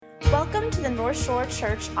Welcome to the North Shore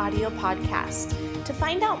Church audio podcast. To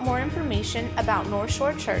find out more information about North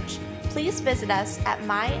Shore Church, please visit us at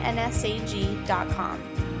mynsag.com.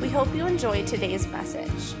 We hope you enjoy today's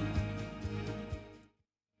message.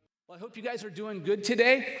 Well, I hope you guys are doing good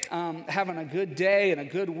today, having a good day and a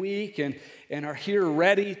good week, and are here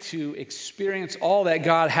ready to experience all that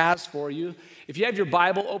God has for you. If you have your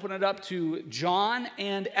Bible, open it up to John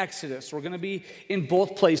and Exodus. We're going to be in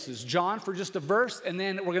both places. John for just a verse, and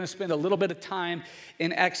then we're going to spend a little bit of time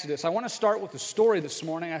in Exodus. I want to start with a story this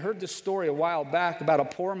morning. I heard this story a while back about a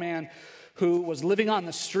poor man who was living on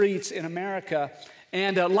the streets in America.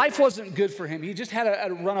 And life wasn't good for him. He just had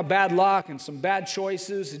a run of bad luck and some bad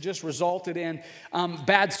choices. It just resulted in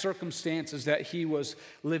bad circumstances that he was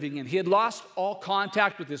living in. He had lost all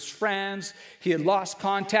contact with his friends. He had lost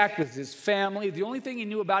contact with his family. The only thing he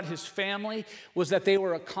knew about his family was that they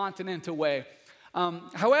were a continent away.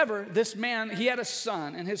 However, this man, he had a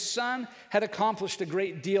son, and his son had accomplished a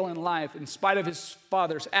great deal in life. In spite of his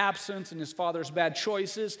father's absence and his father's bad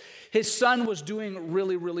choices, his son was doing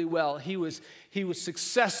really, really well. He was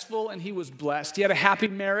successful and he was blessed. He had a happy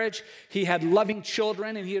marriage, he had loving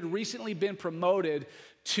children, and he had recently been promoted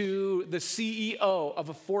to the CEO of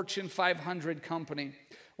a Fortune 500 company.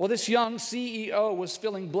 Well, this young CEO was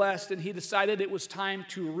feeling blessed, and he decided it was time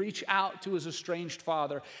to reach out to his estranged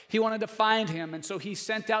father. He wanted to find him, and so he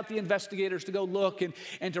sent out the investigators to go look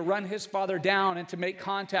and to run his father down and to make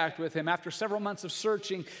contact with him. After several months of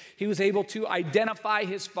searching, he was able to identify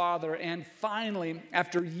his father, and finally,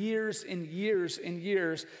 after years and years and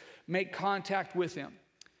years, make contact with him.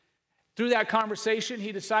 Through that conversation,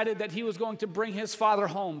 he decided that he was going to bring his father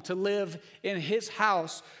home to live in his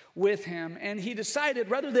house with him. And he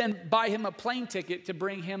decided, rather than buy him a plane ticket to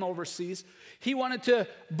bring him overseas, he wanted to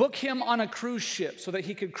book him on a cruise ship so that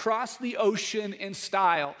he could cross the ocean in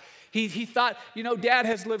style. He thought, Dad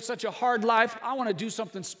has lived such a hard life. I want to do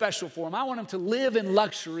something special for him. I want him to live in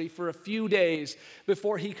luxury for a few days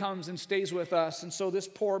before he comes and stays with us. And so this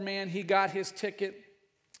poor man, he got his ticket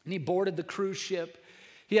and he boarded the cruise ship.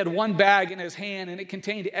 He had one bag in his hand, and it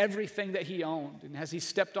contained everything that he owned. And as he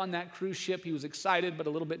stepped on that cruise ship, he was excited but a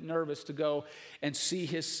little bit nervous to go and see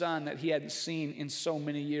his son that he hadn't seen in so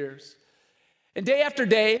many years. And day after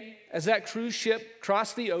day, as that cruise ship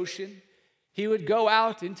crossed the ocean, he would go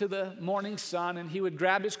out into the morning sun, and he would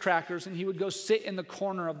grab his crackers, and he would go sit in the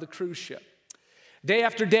corner of the cruise ship. Day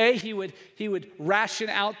after day, he would ration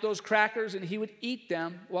out those crackers, and he would eat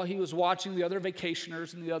them while he was watching the other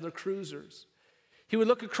vacationers and the other cruisers. He would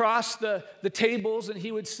look across the tables, and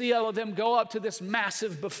he would see all of them go up to this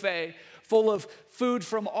massive buffet full of food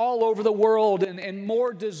from all over the world and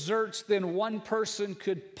more desserts than one person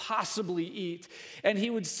could possibly eat. And he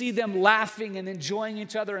would see them laughing and enjoying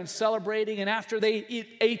each other and celebrating. And after they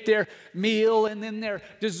ate their meal and then their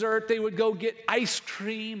dessert, they would go get ice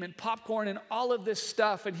cream and popcorn and all of this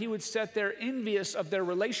stuff. And he would sit there envious of their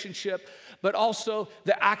relationship, but also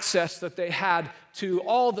the access that they had to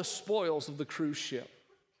all the spoils of the cruise ship.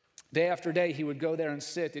 Day after day, he would go there and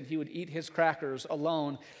sit, and he would eat his crackers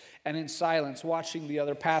alone and in silence, watching the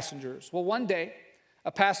other passengers. Well, one day,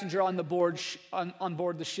 a passenger on board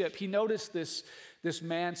the ship, he noticed this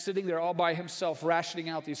man sitting there all by himself, rationing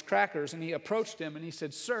out these crackers, and he approached him, and he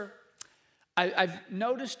said, "Sir, I've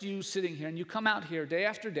noticed you sitting here, and you come out here day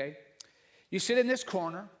after day. You sit in this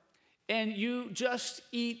corner, and you just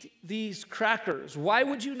eat these crackers. Why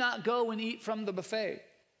would you not go and eat from the buffet?"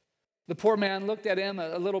 The poor man looked at him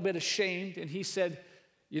a little bit ashamed, and he said,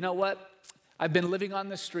 "You know what? I've been living on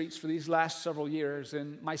the streets for these last several years,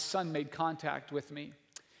 and my son made contact with me."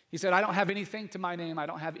 He said, "I don't have anything to my name. I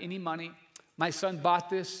don't have any money. My son bought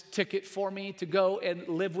this ticket for me to go and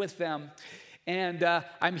live with them. And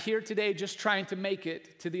I'm here today just trying to make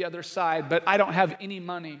it to the other side, but I don't have any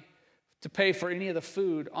money to pay for any of the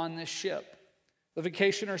food on this ship." The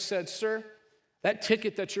vacationer said, "Sir, that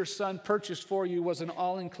ticket that your son purchased for you was an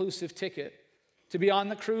all-inclusive ticket. To be on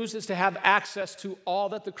the cruise is to have access to all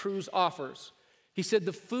that the cruise offers." He said,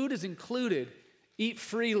 "The food is included. Eat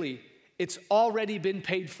freely. It's already been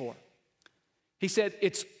paid for." He said,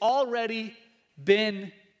 "It's already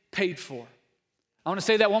been paid for." I want to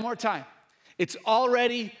say that one more time. It's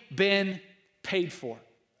already been paid for.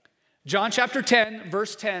 John chapter 10,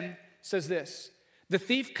 verse 10 says this: "The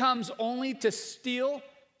thief comes only to steal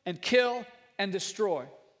and kill and destroy.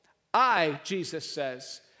 I," Jesus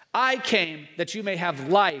says, "I came that you may have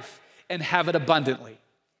life and have it abundantly."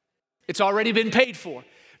 It's already been paid for.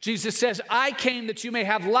 Jesus says, "I came that you may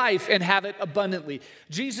have life and have it abundantly."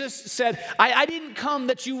 Jesus said, I didn't come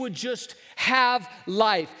that you would just have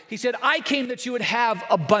life. He said, "I came that you would have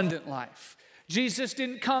abundant life." Jesus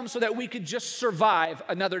didn't come so that we could just survive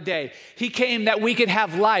another day. He came that we could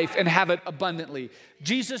have life and have it abundantly.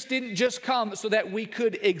 Jesus didn't just come so that we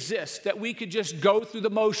could exist, that we could just go through the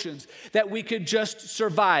motions, that we could just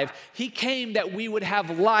survive. He came that we would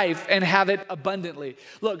have life and have it abundantly.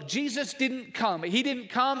 Look, Jesus didn't come. He didn't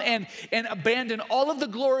come and abandon all of the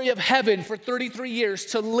glory of heaven for 33 years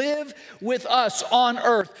to live with us on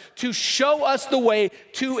earth, to show us the way,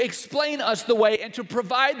 to explain us the way, and to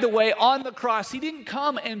provide the way on the cross. He didn't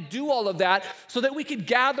come and do all of that so that we could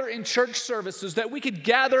gather in church services, that we could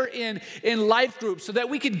gather in life groups, so that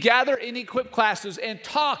we could gather in equip classes and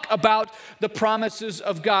talk about the promises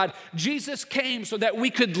of God. Jesus came so that we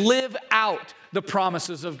could live out the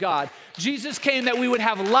promises of God. Jesus came that we would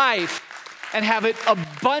have life and have it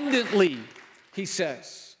abundantly, he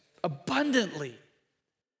says. Abundantly.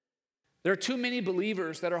 There are too many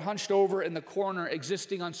believers that are hunched over in the corner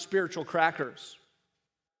existing on spiritual crackers.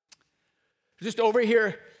 Just over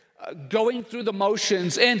here going through the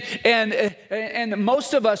motions, and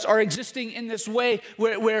most of us are existing in this way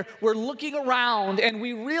where we're looking around and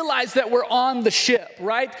we realize that we're on the ship,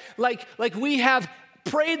 right? Like we have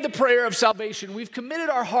prayed the prayer of salvation. We've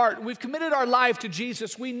committed our heart. We've committed our life to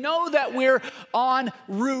Jesus. We know that we're en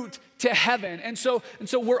route to heaven. And so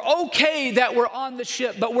we're okay that we're on the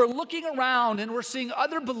ship, but we're looking around and we're seeing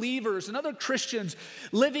other believers and other Christians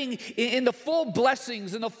living in the full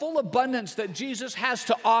blessings and the full abundance that Jesus has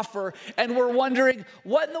to offer. And we're wondering,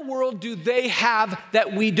 what in the world do they have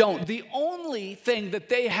that we don't? The only thing that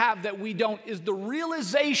they have that we don't is the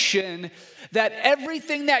realization that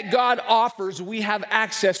everything that God offers, we have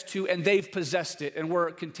access to, and they've possessed it, and we're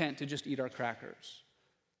content to just eat our crackers.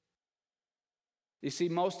 You see,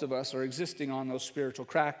 most of us are existing on those spiritual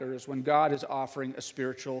crackers when God is offering a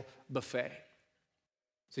spiritual buffet.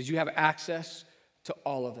 He says you have access to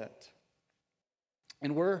all of it.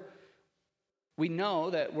 And we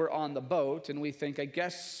know that we're on the boat, and we think, I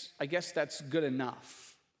guess that's good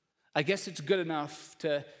enough. I guess it's good enough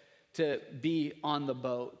to be on the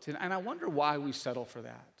boat. And I wonder why we settle for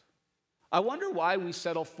that. I wonder why we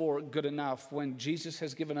settle for good enough when Jesus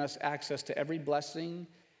has given us access to every blessing,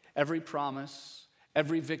 every promise,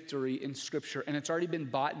 every victory in Scripture, and it's already been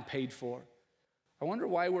bought and paid for. I wonder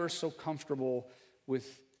why we're so comfortable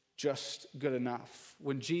with just good enough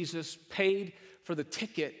when Jesus paid for the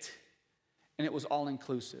ticket and it was all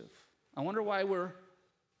inclusive. I wonder why we're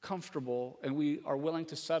comfortable and we are willing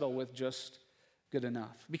to settle with just good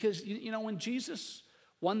enough. Because, when Jesus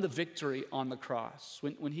won the victory on the cross,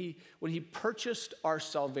 when he purchased our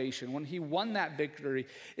salvation, when he won that victory,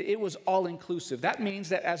 it was all inclusive. That means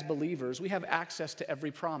that as believers, we have access to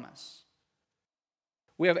every promise.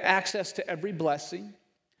 We have access to every blessing.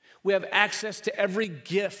 We have access to every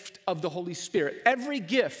gift of the Holy Spirit. Every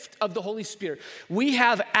gift of the Holy Spirit we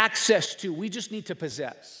have access to. We just need to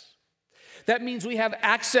possess. That means we have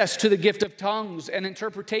access to the gift of tongues and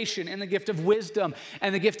interpretation and the gift of wisdom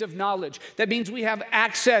and the gift of knowledge. That means we have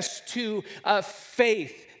access to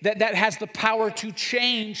faith that has the power to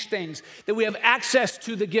change things. That we have access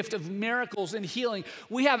to the gift of miracles and healing.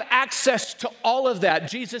 We have access to all of that.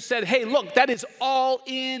 Jesus said, hey, look, that is all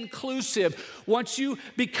inclusive. Once you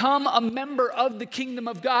become a member of the kingdom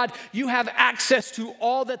of God, you have access to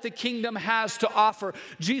all that the kingdom has to offer.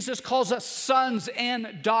 Jesus calls us sons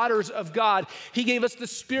and daughters of God. He gave us the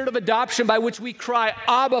spirit of adoption by which we cry,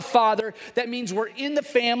 Abba, Father. That means we're in the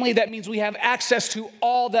family. That means we have access to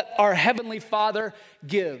all that our heavenly Father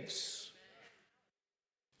gives.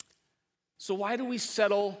 So why do we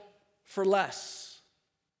settle for less?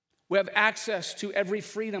 We have access to every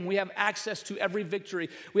freedom. We have access to every victory.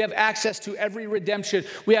 We have access to every redemption.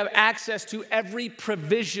 We have access to every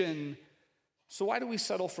provision. So why do we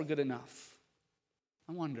settle for good enough?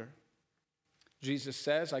 I wonder. Jesus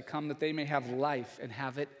says, I come that they may have life and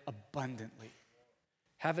have it abundantly.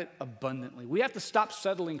 Have it abundantly. We have to stop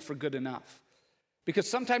settling for good enough. Because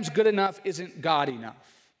sometimes good enough isn't God enough.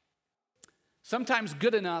 Sometimes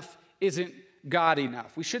good enough isn't God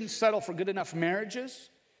enough. We shouldn't settle for good enough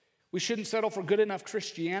marriages. We shouldn't settle for good enough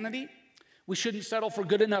Christianity. We shouldn't settle for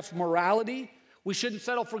good enough morality. We shouldn't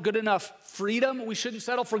settle for good enough freedom. We shouldn't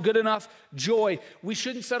settle for good enough joy. We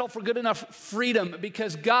shouldn't settle for good enough freedom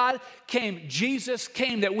because God came, Jesus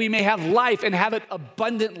came that we may have life and have it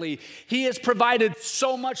abundantly. He has provided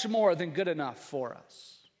so much more than good enough for us.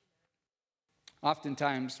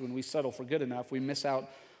 Oftentimes, when we settle for good enough, we miss out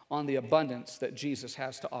on the abundance that Jesus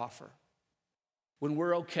has to offer. When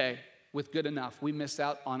we're okay with good enough, we miss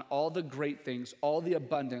out on all the great things, all the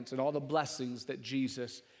abundance, and all the blessings that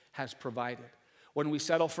Jesus has provided. When we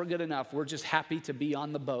settle for good enough, we're just happy to be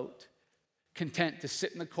on the boat. content to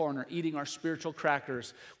sit in the corner eating our spiritual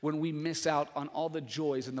crackers when we miss out on all the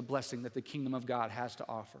joys and the blessing that the kingdom of God has to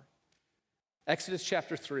offer. Exodus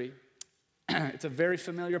chapter 3. It's a very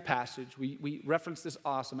familiar passage. We reference this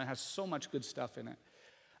awesome. It has so much good stuff in it.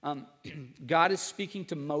 God is speaking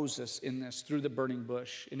to Moses in this through the burning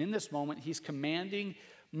bush. And in this moment, he's commanding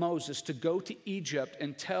Moses to go to Egypt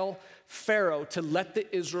and tell Pharaoh to let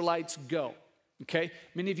the Israelites go. Okay?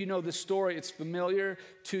 Many of you know this story. It's familiar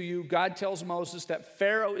to you. God tells Moses that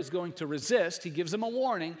Pharaoh is going to resist. He gives him a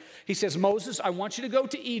warning. He says, Moses, I want you to go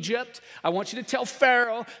to Egypt. I want you to tell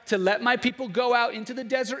Pharaoh to let my people go out into the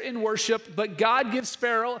desert and worship. But God gives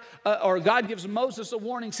God gives Moses a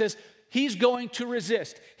warning, says, he's going to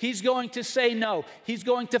resist. He's going to say no. He's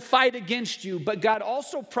going to fight against you. But God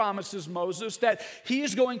also promises Moses that he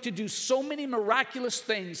is going to do so many miraculous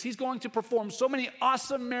things. He's going to perform so many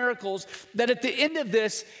awesome miracles that at the end of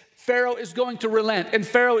this, Pharaoh is going to relent. And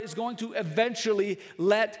Pharaoh is going to eventually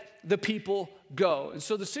let the people go. And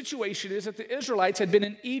so the situation is that the Israelites had been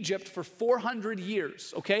in Egypt for 400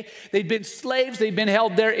 years, okay? They'd been slaves. They'd been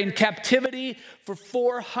held there in captivity for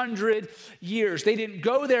 400 years. They didn't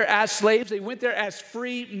go there as slaves. They went there as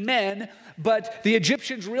free men. But the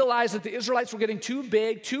Egyptians realized that the Israelites were getting too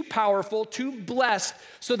big, too powerful, too blessed,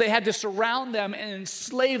 so they had to surround them and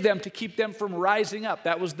enslave them to keep them from rising up.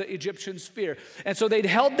 That was the Egyptians' fear. And so they'd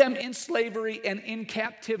held them in slavery and in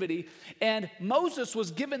captivity. And Moses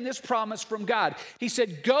was given this promise from God. He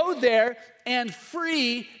said, go there and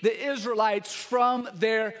free the Israelites from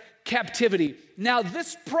their captivity. Now,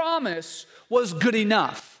 this promise was good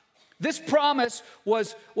enough. This promise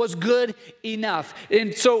was good enough.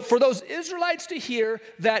 And so for those Israelites to hear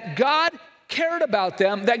that God cared about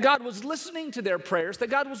them, that God was listening to their prayers, that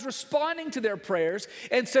God was responding to their prayers,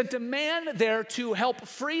 and sent a man there to help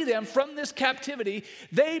free them from this captivity,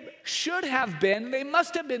 they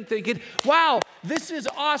must have been thinking, wow, this is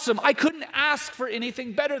awesome. I couldn't ask for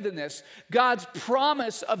anything better than this. God's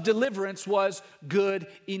promise of deliverance was good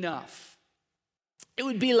enough. It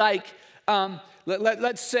would be like,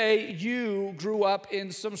 let's say you grew up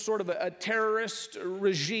in some sort of a terrorist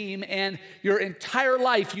regime, and your entire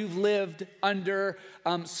life you've lived under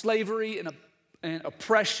slavery and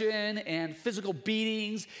oppression and physical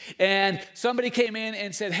beatings, and somebody came in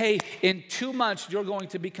and said, hey, in 2 months you're going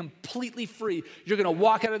to be completely free. You're going to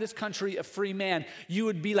walk out of this country a free man. You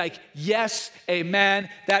would be like, yes, amen,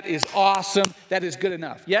 that is awesome, that is good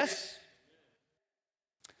enough. Yes?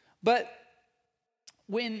 But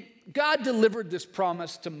when God delivered this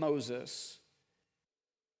promise to Moses,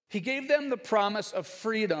 he gave them the promise of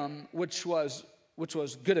freedom, which was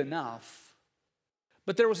good enough.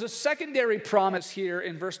 But there was a secondary promise here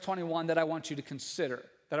in verse 21 that I want you to consider,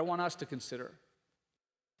 that I want us to consider.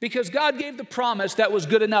 Because God gave the promise that was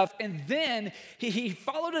good enough, and then he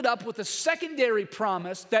followed it up with a secondary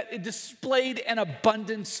promise that it displayed an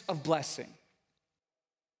abundance of blessing.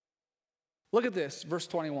 Look at this, verse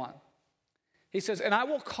 21. He says, and I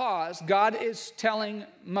will cause, God is telling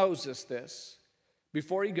Moses this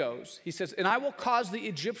before he goes. He says, and I will cause the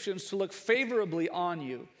Egyptians to look favorably on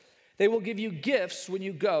you. They will give you gifts when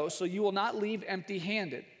you go, so you will not leave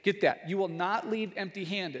empty-handed. Get that. You will not leave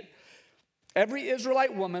empty-handed. Every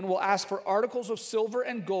Israelite woman will ask for articles of silver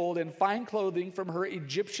and gold and fine clothing from her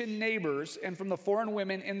Egyptian neighbors and from the foreign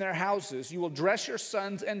women in their houses. You will dress your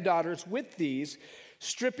sons and daughters with these,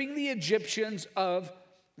 stripping the Egyptians of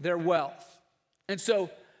their wealth. And so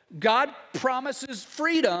God promises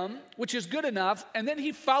freedom, which is good enough, and then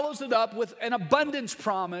he follows it up with an abundance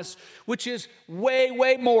promise, which is way,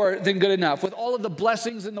 way more than good enough, with all of the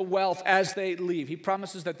blessings and the wealth as they leave. He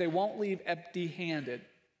promises that they won't leave empty-handed.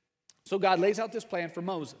 So God lays out this plan for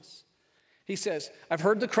Moses. He says, I've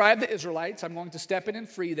heard the cry of the Israelites. I'm going to step in and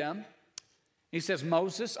free them. He says,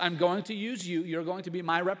 Moses, I'm going to use you. You're going to be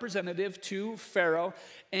my representative to Pharaoh.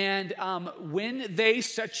 And when they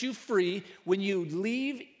set you free, when you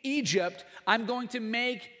leave Egypt, I'm going to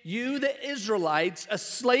make you, the Israelites, a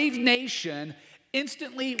slave nation,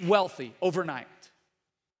 instantly wealthy overnight.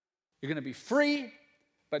 You're going to be free,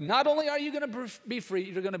 but not only are you going to be free,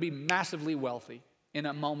 you're going to be massively wealthy in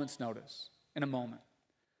a moment's notice, in a moment.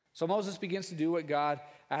 So Moses begins to do what God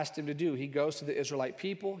asked him to do. He goes to the Israelite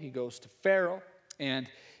people. He goes to Pharaoh. And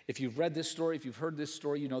if you've read this story, if you've heard this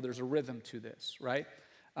story, you know there's a rhythm to this, right?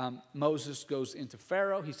 Moses goes into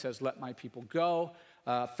Pharaoh. He says, let my people go.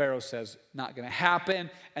 Pharaoh says, not going to happen.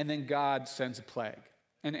 And then God sends a plague.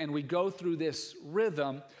 And we go through this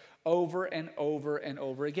rhythm over and over and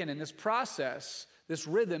over again. And this process, this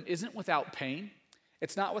rhythm isn't without pain.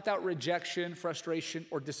 It's not without rejection, frustration,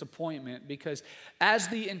 or disappointment, because as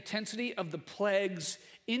the intensity of the plagues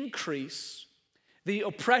increase, the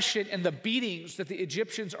oppression and the beatings that the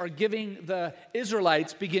Egyptians are giving the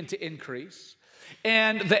Israelites begin to increase.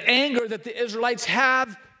 And the anger that the Israelites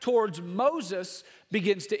have towards Moses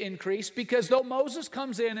begins to increase, because though Moses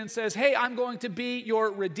comes in and says, hey, I'm going to be your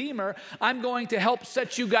redeemer, I'm going to help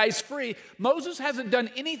set you guys free, Moses hasn't done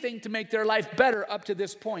anything to make their life better up to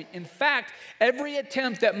this point. In fact, every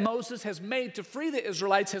attempt that Moses has made to free the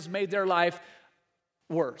Israelites has made their life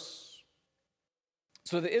worse.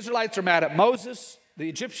 So the Israelites are mad at Moses, the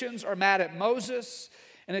Egyptians are mad at Moses,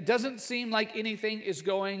 and it doesn't seem like anything is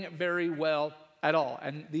going very well at all.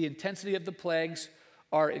 And the intensity of the plagues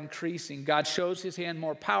are increasing. God shows his hand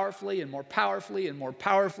more powerfully and more powerfully and more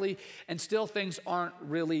powerfully, and still things aren't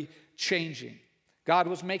really changing. God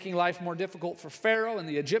was making life more difficult for Pharaoh and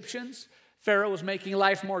the Egyptians. Pharaoh was making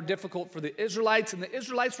life more difficult for the Israelites, and the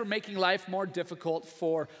Israelites were making life more difficult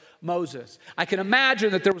for Moses. I can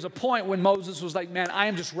imagine that there was a point when Moses was like, man, I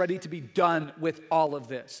am just ready to be done with all of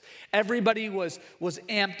this. Everybody was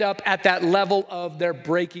amped up at that level of their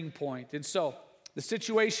breaking point. And so the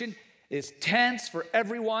situation is tense for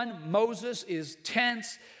everyone. Moses is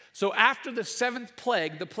tense. So after the seventh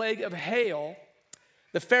plague, the plague of hail,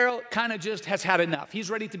 the Pharaoh kind of just has had enough. He's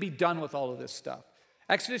ready to be done with all of this stuff.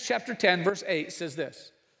 Exodus chapter 10, verse 8 says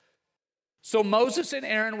this. So Moses and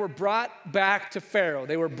Aaron were brought back to Pharaoh.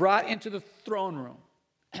 They were brought into the throne room.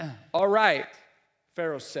 All right,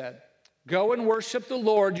 Pharaoh said, go and worship the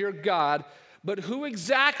Lord your God, but who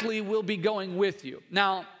exactly will be going with you?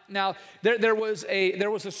 Now there was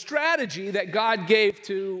a strategy that God gave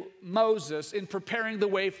to Moses in preparing the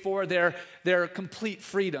way for their complete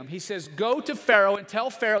freedom. He says, go to Pharaoh and tell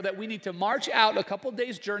Pharaoh that we need to march out a couple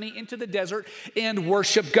days' journey into the desert and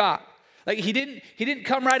worship God. Like he didn't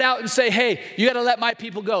come right out and say, hey, you got to let my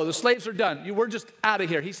people go. The slaves are done. We're just out of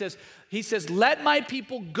here. He says, let my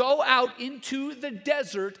people go out into the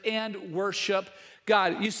desert and worship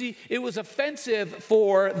God. You see, it was offensive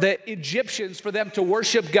for the Egyptians for them to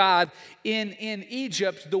worship God in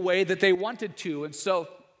Egypt the way that they wanted to. And so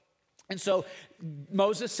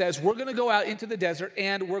Moses says, we're going to go out into the desert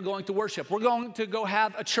and we're going to worship. We're going to go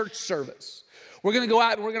have a church service. We're going to go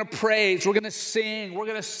out and we're going to praise, we're going to sing, we're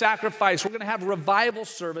going to sacrifice, we're going to have revival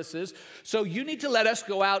services. So you need to let us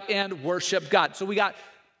go out and worship God. So we got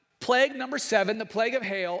plague number 7, the plague of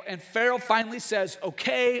hail, and Pharaoh finally says,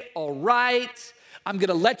 okay, all right, I'm going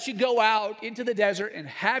to let you go out into the desert and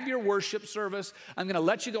have your worship service. I'm going to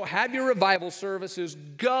let you go have your revival services.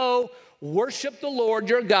 Go worship the Lord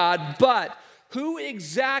your God, but who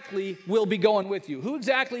exactly will be going with you? Who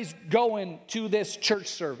exactly is going to this church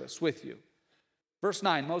service with you? Verse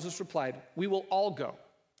 9, Moses replied, we will all go,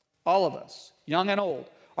 all of us, young and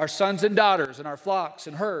old, our sons and daughters and our flocks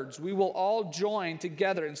and herds. We will all join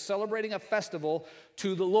together in celebrating a festival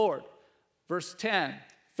to the Lord. Verse 10,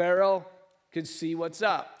 Pharaoh could see what's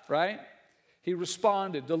up, right? He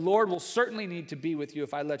responded, the Lord will certainly need to be with you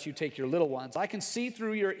if I let you take your little ones. I can see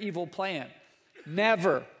through your evil plan.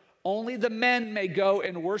 Never. Only the men may go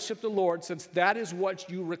and worship the Lord, since that is what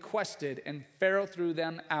you requested. And Pharaoh threw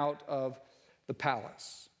them out of the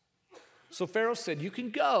palace. So Pharaoh said, you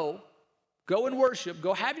can go and worship,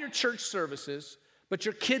 go have your church services, but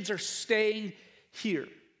your kids are staying here.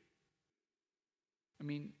 I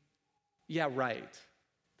mean, yeah, right.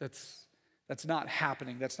 That's not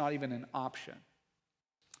happening. That's not even an option.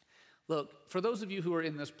 Look, for those of you who are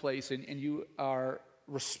in this place and you are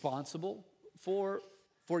responsible for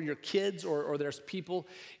your kids, or there's people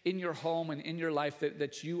in your home and in your life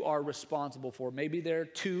that you are responsible for. Maybe they're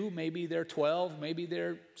 2, maybe they're 12, maybe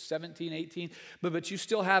they're 17, 18, but you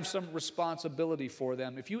still have some responsibility for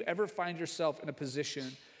them. If you ever find yourself in a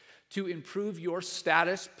position to improve your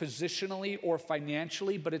status positionally or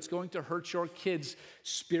financially, but it's going to hurt your kids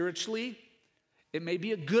spiritually, it may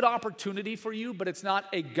be a good opportunity for you, but it's not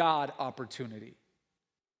a God opportunity.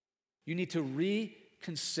 You need to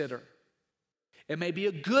reconsider. It may be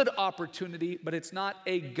a good opportunity, but it's not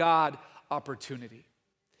a God opportunity.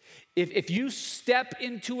 If you step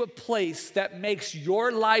into a place that makes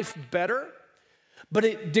your life better, but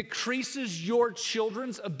it decreases your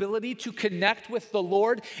children's ability to connect with the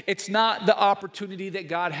Lord, it's not the opportunity that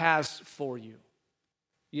God has for you.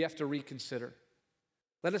 You have to reconsider.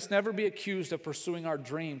 Let us never be accused of pursuing our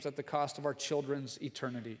dreams at the cost of our children's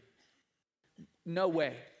eternity. No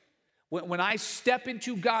way. When I step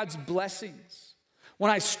into God's blessings, when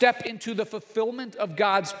I step into the fulfillment of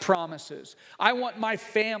God's promises. I want my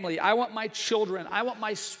family, I want my children, I want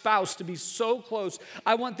my spouse to be so close.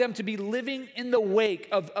 I want them to be living in the wake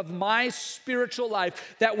of my spiritual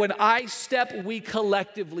life that when I step, we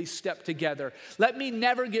collectively step together. Let me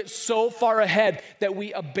never get so far ahead that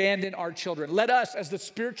we abandon our children. Let us, as the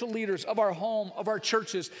spiritual leaders of our home, of our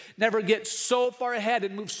churches, never get so far ahead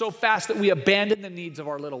and move so fast that we abandon the needs of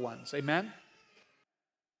our little ones. Amen?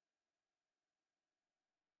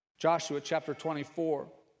 Joshua chapter 24,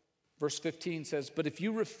 verse 15 says, "But if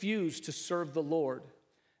you refuse to serve the Lord,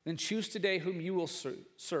 then choose today whom you will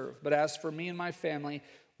serve. But as for me and my family,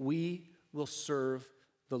 we will serve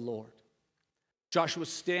the Lord."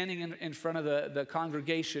 Joshua's standing in front of the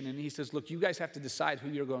congregation, and he says, look, you guys have to decide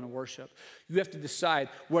who you're going to worship. You have to decide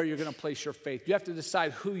where you're going to place your faith. You have to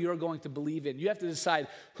decide who you're going to believe in. You have to decide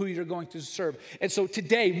who you're going to serve. And so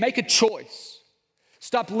today, make a choice.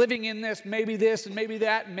 Stop living in this and maybe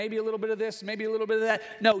that, and maybe a little bit of this, and maybe a little bit of that.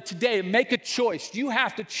 No, today, make a choice. You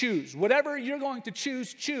have to choose. Whatever you're going to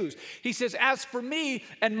choose, choose. He says, as for me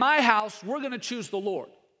and my house, we're going to choose the Lord.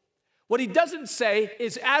 What he doesn't say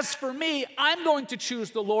is, as for me, I'm going to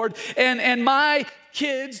choose the Lord, and my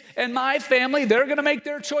kids and my family, they're going to make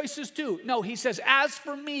their choices too. No, he says, as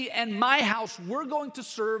for me and my house, we're going to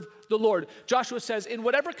serve the Lord. Joshua says, in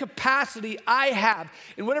whatever capacity I have,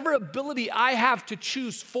 in whatever ability I have to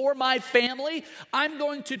choose for my family, I'm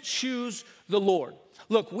going to choose the Lord.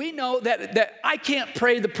 Look, we know that I can't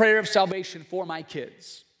pray the prayer of salvation for my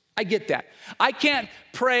kids. I get that. I can't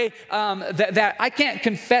pray that I can't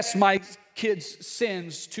confess my kids'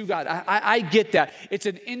 sins to God. I get that. It's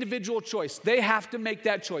an individual choice. They have to make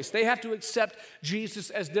that choice. They have to accept Jesus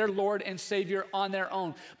as their Lord and Savior on their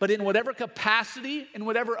own. But in whatever capacity, in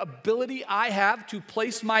whatever ability I have to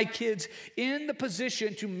place my kids in the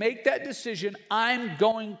position to make that decision, I'm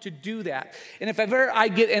going to do that. And if ever I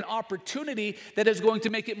get an opportunity that is going to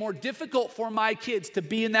make it more difficult for my kids to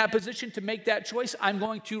be in that position, to make that choice, I'm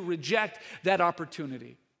going to reject that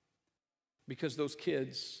opportunity because those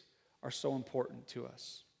kids are so important to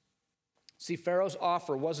us. See, Pharaoh's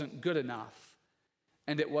offer wasn't good enough,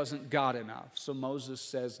 and it wasn't God enough. So Moses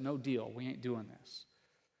says, no deal, we ain't doing this.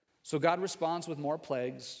 So God responds with more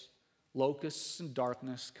plagues. Locusts and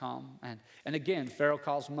darkness come. And again, Pharaoh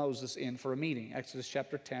calls Moses in for a meeting. Exodus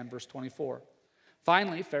chapter 10, verse 24.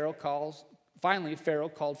 Finally, Pharaoh called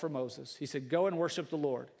for Moses. He said, go and worship the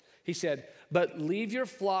Lord. He said, but leave your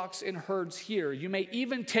flocks and herds here. You may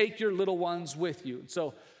even take your little ones with you.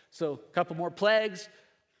 So a couple more plagues.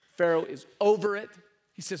 Pharaoh is over it.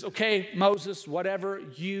 He says, okay, Moses, whatever,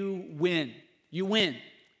 you win. You win.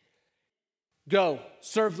 Go,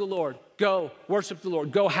 serve the Lord. Go, worship the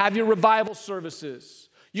Lord. Go, have your revival services.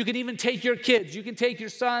 You can even take your kids. You can take your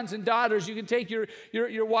sons and daughters. You can take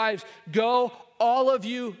your wives. Go, all of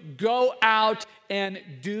you, go out and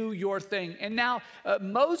do your thing. And now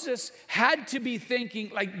Moses had to be thinking,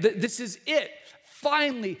 like, this is it.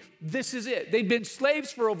 Finally, this is it. They've been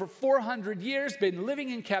slaves for over 400 years, been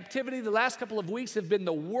living in captivity. The last couple of weeks have been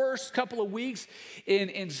the worst couple of weeks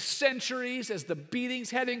in centuries as the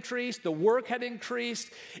beatings had increased, the work had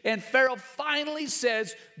increased. And Pharaoh finally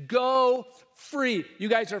says, go free. You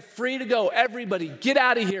guys are free to go. Everybody, get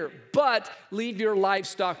out of here, but leave your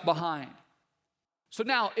livestock behind. So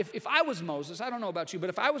now, if I was Moses, I don't know about you, but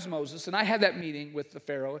if I was Moses and I had that meeting with the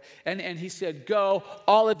Pharaoh and he said, go,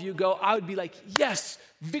 all of you go, I would be like, yes,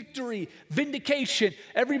 victory, vindication.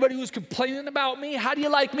 Everybody who's complaining about me, how do you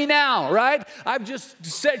like me now, right? I've just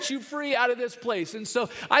set you free out of this place. And so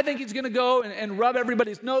I think he's going to go and rub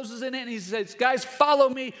everybody's noses in it. And he says, guys, follow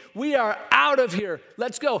me. We are out of here.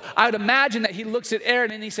 Let's go. I would imagine that he looks at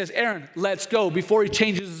Aaron and he says, Aaron, let's go, before he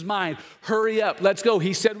changes his mind. Hurry up. Let's go.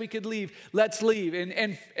 He said we could leave. Let's leave.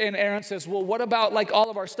 And Aaron says, well, what about like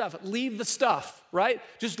all of our stuff? Leave the stuff, right?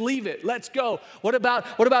 Just leave it. Let's go. What about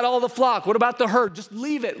all the flock? What about the herd? Just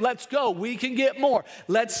leave it. Let's go. We can get more.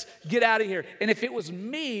 Let's get out of here. And if it was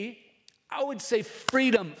me, I would say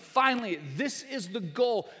freedom. Finally, this is the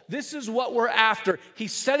goal. This is what we're after.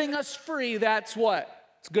 He's setting us free. That's what?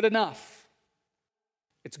 It's good enough.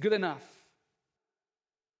 It's good enough.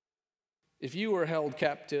 If you were held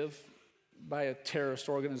captive by a terrorist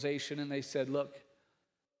organization and they said, look,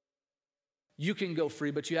 you can go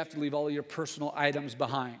free, but you have to leave all of your personal items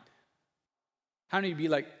behind. How many of you be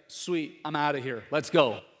like, sweet, I'm out of here. Let's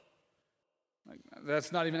go. Like,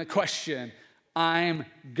 that's not even a question. I'm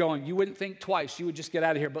going. You wouldn't think twice. You would just get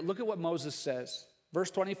out of here. But look at what Moses says.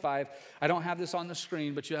 Verse 25. I don't have this on the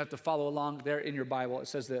screen, but you have to follow along there in your Bible. It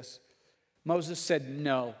says this. Moses said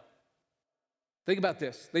no. Think about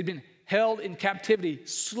this. They'd been held in captivity,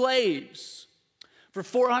 slaves. For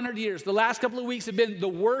 400 years, the last couple of weeks have been the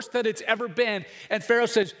worst that it's ever been. And Pharaoh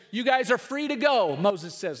says, you guys are free to go.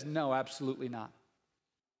 Moses says, no, absolutely not.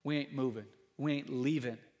 We ain't moving. We ain't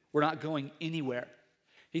leaving. We're not going anywhere.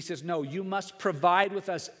 He says, no, you must provide with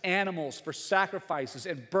us animals for sacrifices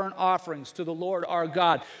and burnt offerings to the Lord our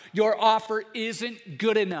God. Your offer isn't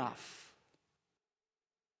good enough.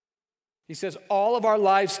 He says, all of our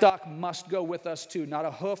livestock must go with us too. Not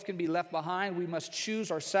a hoof can be left behind. We must choose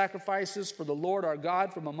our sacrifices for the Lord our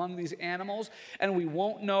God from among these animals, and we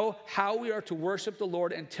won't know how we are to worship the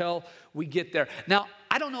Lord until we get there. Now,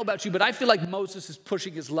 I don't know about you, but I feel like Moses is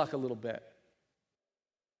pushing his luck a little bit.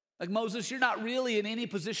 Like, Moses, you're not really in any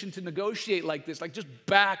position to negotiate like this. Like, just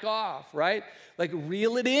back off, right? Like,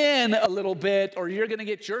 reel it in a little bit, or you're going to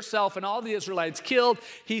get yourself and all the Israelites killed.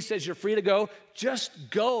 He says, you're free to go.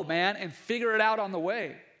 Just go, man, and figure it out on the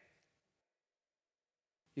way.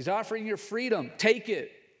 He's offering your freedom. Take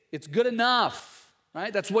it. It's good enough,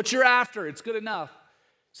 right? That's what you're after. It's good enough.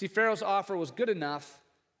 See, Pharaoh's offer was good enough,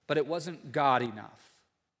 but it wasn't God enough.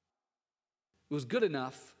 It was good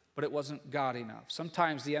enough, but it wasn't God enough.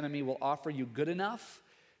 Sometimes the enemy will offer you good enough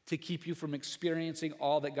to keep you from experiencing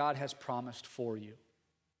all that God has promised for you.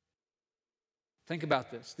 Think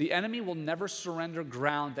about this. The enemy will never surrender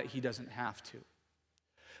ground that he doesn't have to.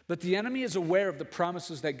 But the enemy is aware of the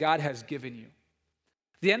promises that God has given you.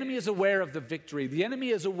 The enemy is aware of the victory. The enemy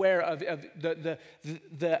is aware of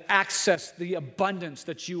the access, the abundance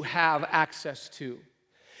that you have access to.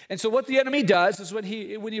 And so what the enemy does is when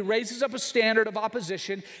he raises up a standard of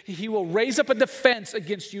opposition, he will raise up a defense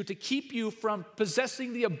against you to keep you from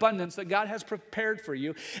possessing the abundance that God has prepared for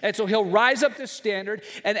you. And so he'll rise up this standard,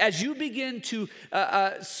 and as you begin to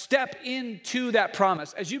step into that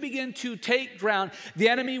promise, as you begin to take ground, the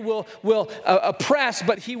enemy will oppress,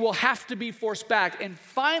 but he will have to be forced back. And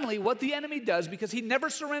finally, what the enemy does, because he never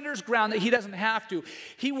surrenders ground that he doesn't have to,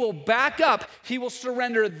 he will back up, he will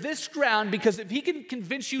surrender this ground, because if he can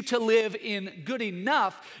convince you to live in good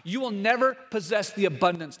enough, you will never possess the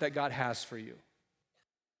abundance that God has for you.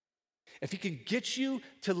 If he can get you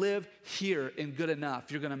to live here in good enough,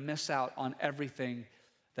 you're going to miss out on everything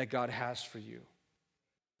that God has for you.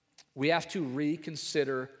 We have to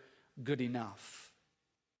reconsider good enough.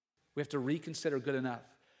 We have to reconsider good enough.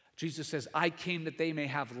 Jesus says, I came that they may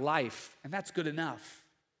have life, and that's good enough.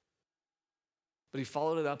 But he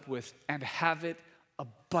followed it up with, and have it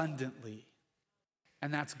abundantly.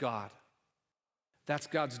 And that's God. That's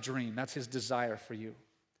God's dream. That's his desire for you.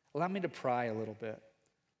 Allow me to pry a little bit.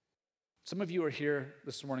 Some of you are here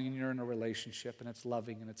this morning and you're in a relationship and it's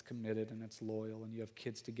loving and it's committed and it's loyal and you have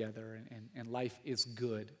kids together and life is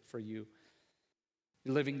good for you.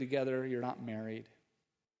 You're living together, you're not married.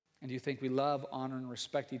 And you think we love, honor, and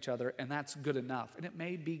respect each other, and that's good enough. And it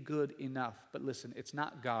may be good enough, but listen, it's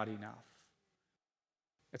not God enough.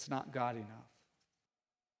 It's not God enough.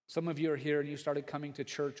 Some of you are here and you started coming to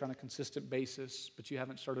church on a consistent basis, but you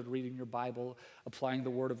haven't started reading your Bible, applying the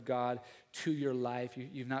Word of God to your life.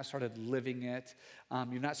 You've not started living it.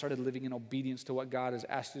 You've not started living in obedience to what God has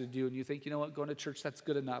asked you to do. And you think, you know what, going to church, that's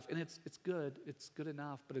good enough. And it's good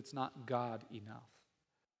enough, but it's not God enough.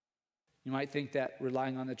 You might think that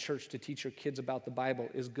relying on the church to teach your kids about the Bible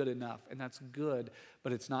is good enough, and that's good,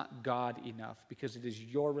 but it's not God enough, because it is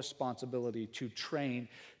your responsibility to train,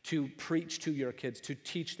 to preach to your kids, to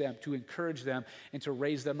teach them, to encourage them, and to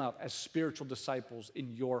raise them up as spiritual disciples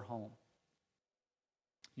in your home.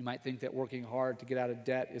 You might think that working hard to get out of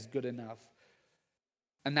debt is good enough,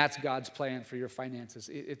 and that's God's plan for your finances.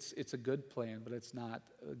 It's a good plan, but it's not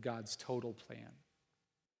God's total plan.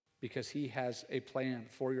 Because he has a plan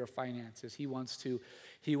for your finances. He wants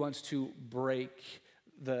to break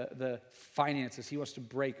the finances. He wants to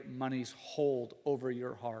break money's hold over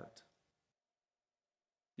your heart.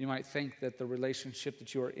 You might think that the relationship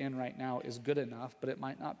that you are in right now is good enough, but it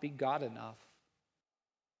might not be God enough.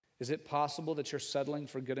 Is it possible that you're settling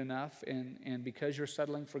for good enough, and because you're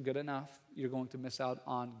settling for good enough, you're going to miss out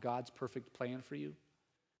on God's perfect plan for you?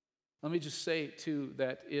 Let me just say, too,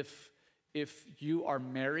 that if you are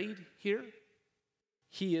married here,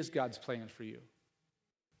 he is God's plan for you.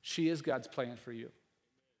 She is God's plan for you.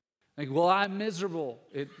 Like, well, I'm miserable.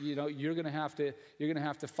 You're gonna have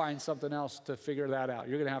to find something else to figure that out.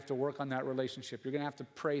 You're gonna have to work on that relationship. You're gonna have to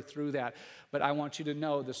pray through that. But I want you to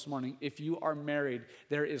know this morning, if you are married,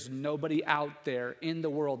 there is nobody out there in the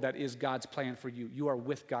world that is God's plan for you. You are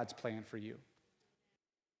with God's plan for you.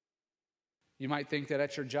 You might think that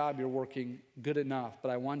at your job you're working good enough,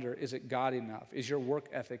 but I wonder, is it God enough? Is your work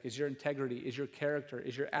ethic, is your integrity, is your character,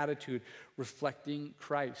 is your attitude reflecting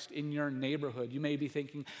Christ in your neighborhood? You may be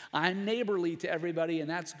thinking, I'm neighborly to everybody and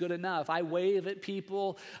that's good enough. I wave at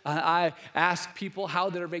people. I ask people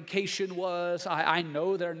how their vacation was. I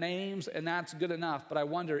know their names and that's good enough. But I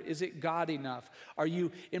wonder, is it God enough? Are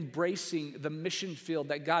you embracing the mission field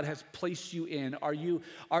that God has placed you in? Are you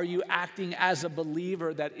acting as a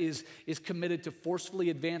believer that is committed to forcefully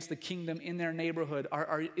advance the kingdom in their neighborhood?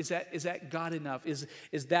 Is that God enough?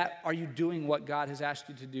 Are you doing what God has asked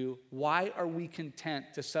you to do? Why are we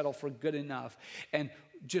content to settle for good enough and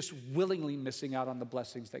just willingly missing out on the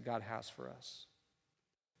blessings that God has for us?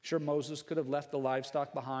 Sure, Moses could have left the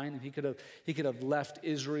livestock behind, and he could have left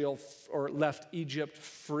Israel or left Egypt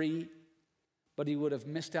free, but he would have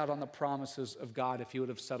missed out on the promises of God if he would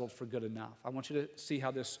have settled for good enough. I want you to see how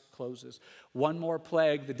this closes. One more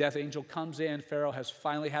plague, the death angel comes in. Pharaoh has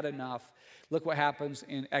finally had enough. Look what happens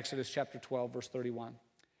in Exodus chapter 12, verse 31.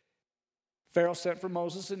 Pharaoh sent for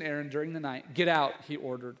Moses and Aaron during the night. Get out, he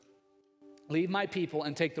ordered. Leave my people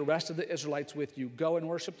and take the rest of the Israelites with you. Go and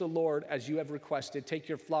worship the Lord as you have requested. Take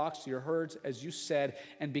your flocks, your herds, as you said,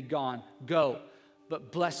 and be gone. Go.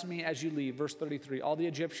 But bless me as you leave. Verse 33, all the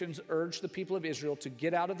Egyptians urged the people of Israel to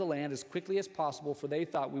get out of the land as quickly as possible, for they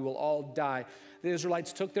thought we will all die. The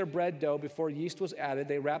Israelites took their bread dough before yeast was added.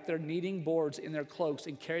 They wrapped their kneading boards in their cloaks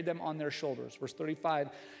and carried them on their shoulders. Verse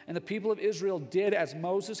 35, and the people of Israel did as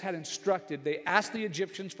Moses had instructed. They asked the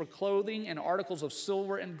Egyptians for clothing and articles of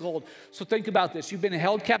silver and gold. So think about this. You've been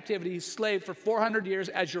held captivity, slave for 400 years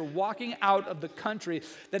as you're walking out of the country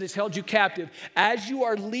that has held you captive. As you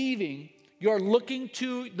are leaving, you're looking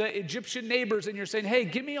to the Egyptian neighbors and you're saying, hey,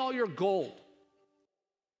 give me all your gold.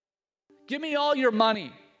 Give me all your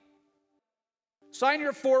money. Sign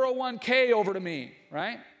your 401k over to me,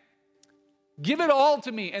 right? Give it all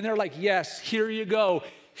to me. And they're like, yes, here you go.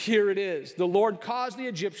 Here it is. The Lord caused the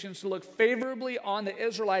Egyptians to look favorably on the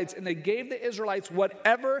Israelites, and they gave the Israelites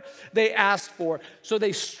whatever they asked for. So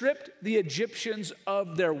they stripped the Egyptians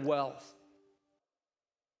of their wealth.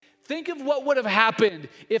 Think of what would have happened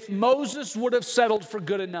if Moses would have settled for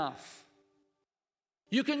good enough.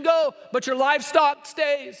 You can go, but your livestock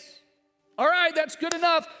stays. All right, that's good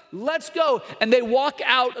enough. Let's go. And they walk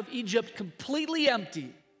out of Egypt completely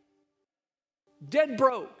empty, dead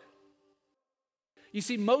broke. You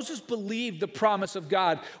see, Moses believed the promise of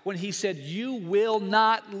God when he said, you will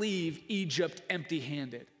not leave Egypt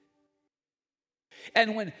empty-handed.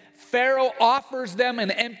 And when Pharaoh offers them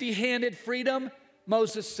an empty-handed freedom,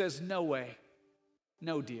 Moses says, no way,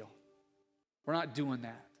 no deal. We're not doing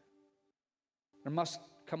that. There must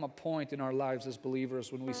come a point in our lives as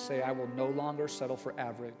believers when we say, I will no longer settle for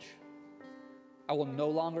average. I will no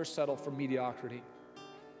longer settle for mediocrity.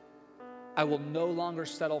 I will no longer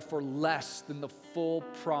settle for less than the full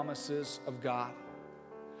promises of God.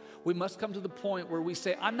 We must come to the point where we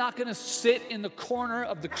say, I'm not going to sit in the corner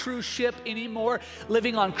of the cruise ship anymore,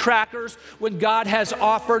 living on crackers when God has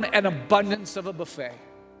offered an abundance of a buffet.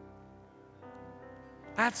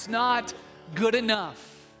 That's not good enough.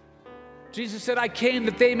 Jesus said, I came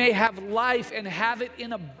that they may have life and have it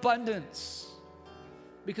in abundance.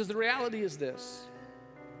 Because the reality is this,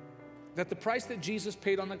 that the price that Jesus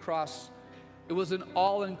paid on the cross, it was an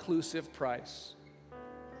all-inclusive price.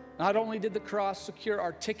 Not only did the cross secure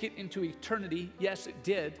our ticket into eternity, yes, it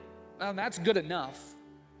did, and that's good enough.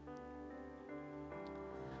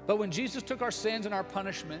 But when Jesus took our sins and our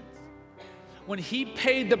punishment, when he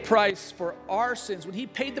paid the price for our sins, when he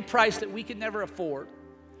paid the price that we could never afford,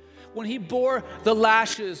 when he bore the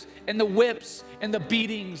lashes and the whips and the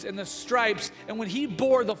beatings and the stripes, and when he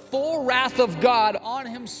bore the full wrath of God on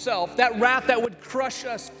himself, that wrath that would crush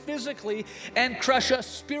us physically and crush us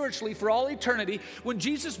spiritually for all eternity, when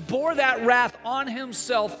Jesus bore that wrath on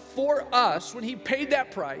himself for us, when he paid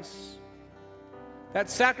that price, that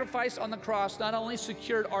sacrifice on the cross not only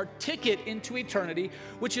secured our ticket into eternity,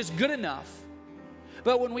 which is good enough,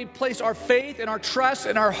 but when we place our faith and our trust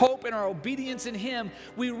and our hope and our obedience in him,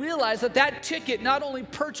 we realize that that ticket not only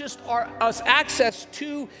purchased us access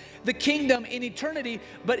to the kingdom in eternity,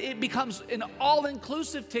 but it becomes an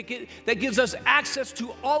all-inclusive ticket that gives us access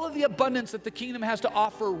to all of the abundance that the kingdom has to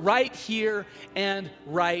offer right here and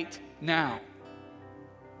right now.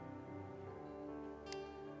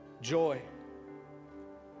 Joy,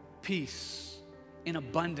 peace, in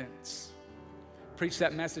abundance. Preached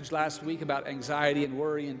that message last week about anxiety and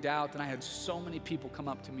worry and doubt, and I had so many people come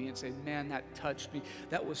up to me and say, man, that touched me.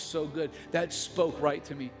 That was so good. That spoke right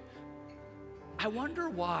to me. I wonder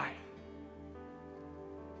why.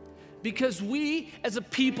 Because we as a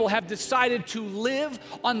people have decided to live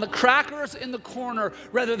on the crackers in the corner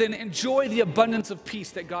rather than enjoy the abundance of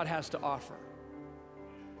peace that God has to offer.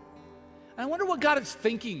 And I wonder what God is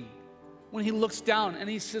thinking when he looks down and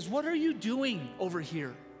he says, what are you doing over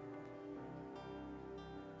here?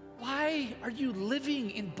 Why are you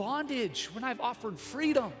living in bondage when I've offered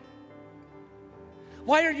freedom?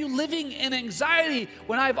 Why are you living in anxiety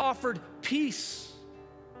when I've offered peace?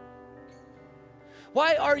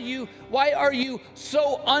 Why are you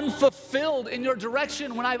so unfulfilled in your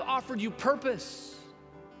direction when I've offered you purpose?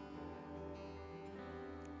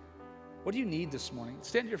 What do you need this morning?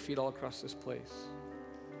 Stand to your feet all across this place.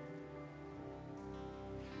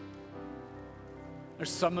 There's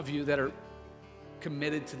some of you that are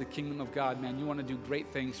committed to the kingdom of God, man. You want to do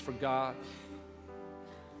great things for God.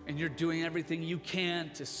 And you're doing everything you can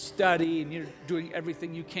to study, and you're doing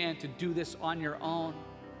everything you can to do this on your own.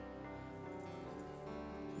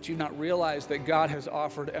 But you not realize that God has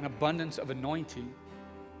offered an abundance of anointing.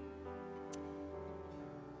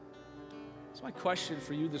 So my question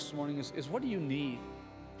for you this morning is what do you need?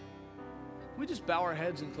 Can we just bow our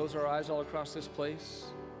heads and close our eyes all across this place?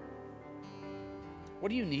 What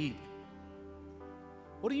do you need?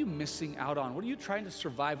 What are you missing out on? What are you trying to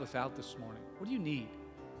survive without this morning? What do you need?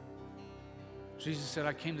 Jesus said,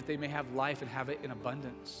 I came that they may have life and have it in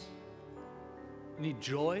abundance. You need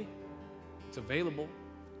joy? It's available.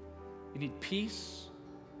 You need peace?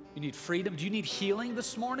 You need freedom? Do you need healing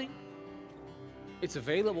this morning? It's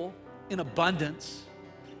available in abundance.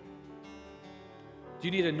 Do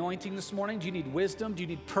you need anointing this morning? Do you need wisdom? Do you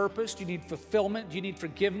need purpose? Do you need fulfillment? Do you need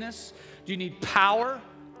forgiveness? Do you need power?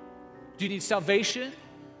 Do you need salvation?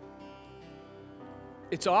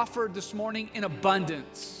 It's offered this morning in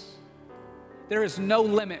abundance. There is no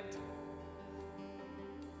limit.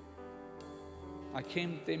 I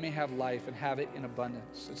came that they may have life and have it in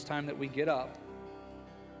abundance. It's time that we get up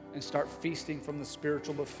and start feasting from the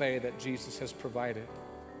spiritual buffet that Jesus has provided.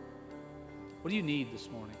 What do you need this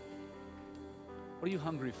morning? What are you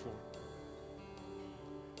hungry for?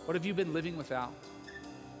 What have you been living without?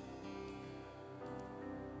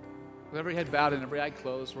 With every head bowed and every eye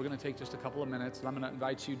closed, we're going to take just a couple of minutes, and I'm going to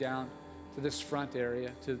invite you down to this front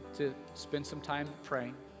area to spend some time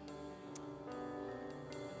praying.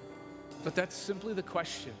 But that's simply the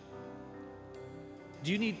question.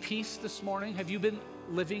 Do you need peace this morning? Have you been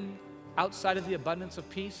living outside of the abundance of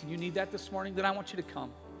peace and you need that this morning? Then I want you to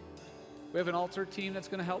come. We have an altar team that's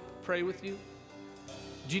going to help pray with you.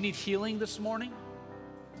 Do you need healing this morning?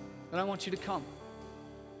 Then I want you to come.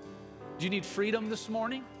 Do you need freedom this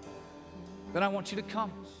morning? Then I want you to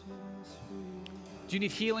come. Do you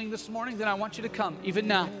need healing this morning? Then I want you to come, even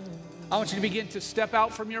now. I want you to begin to step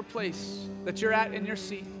out from your place that you're at in your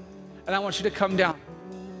seat, and I want you to come down.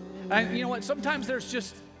 And you know what? Sometimes there's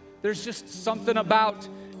just something about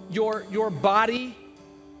your body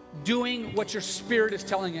doing what your spirit is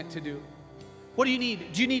telling it to do. What do you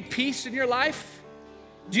need? Do you need peace in your life?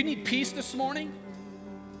 Do you need peace this morning?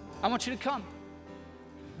 I want you to come.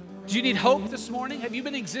 Do you need hope this morning? Have you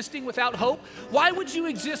been existing without hope? Why would you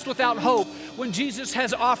exist without hope when Jesus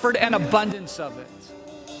has offered an abundance of it?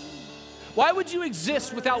 Why would you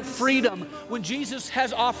exist without freedom when Jesus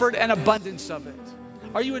has offered an abundance of it?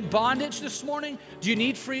 Are you in bondage this morning? Do you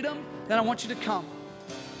need freedom? Then I want you to come.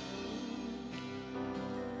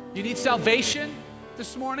 You need salvation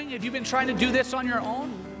this morning? Have you been trying to do this on your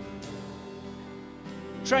own?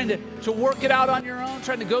 Trying to work it out on your own?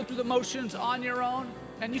 Trying to go through the motions on your own?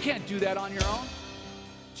 And you can't do that on your own.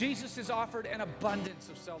 Jesus has offered an abundance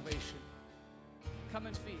of salvation. Come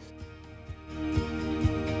and feast.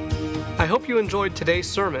 I hope you enjoyed today's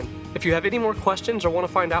sermon. If you have any more questions or want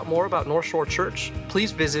to find out more about North Shore Church,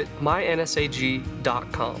 please visit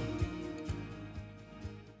mynsag.com.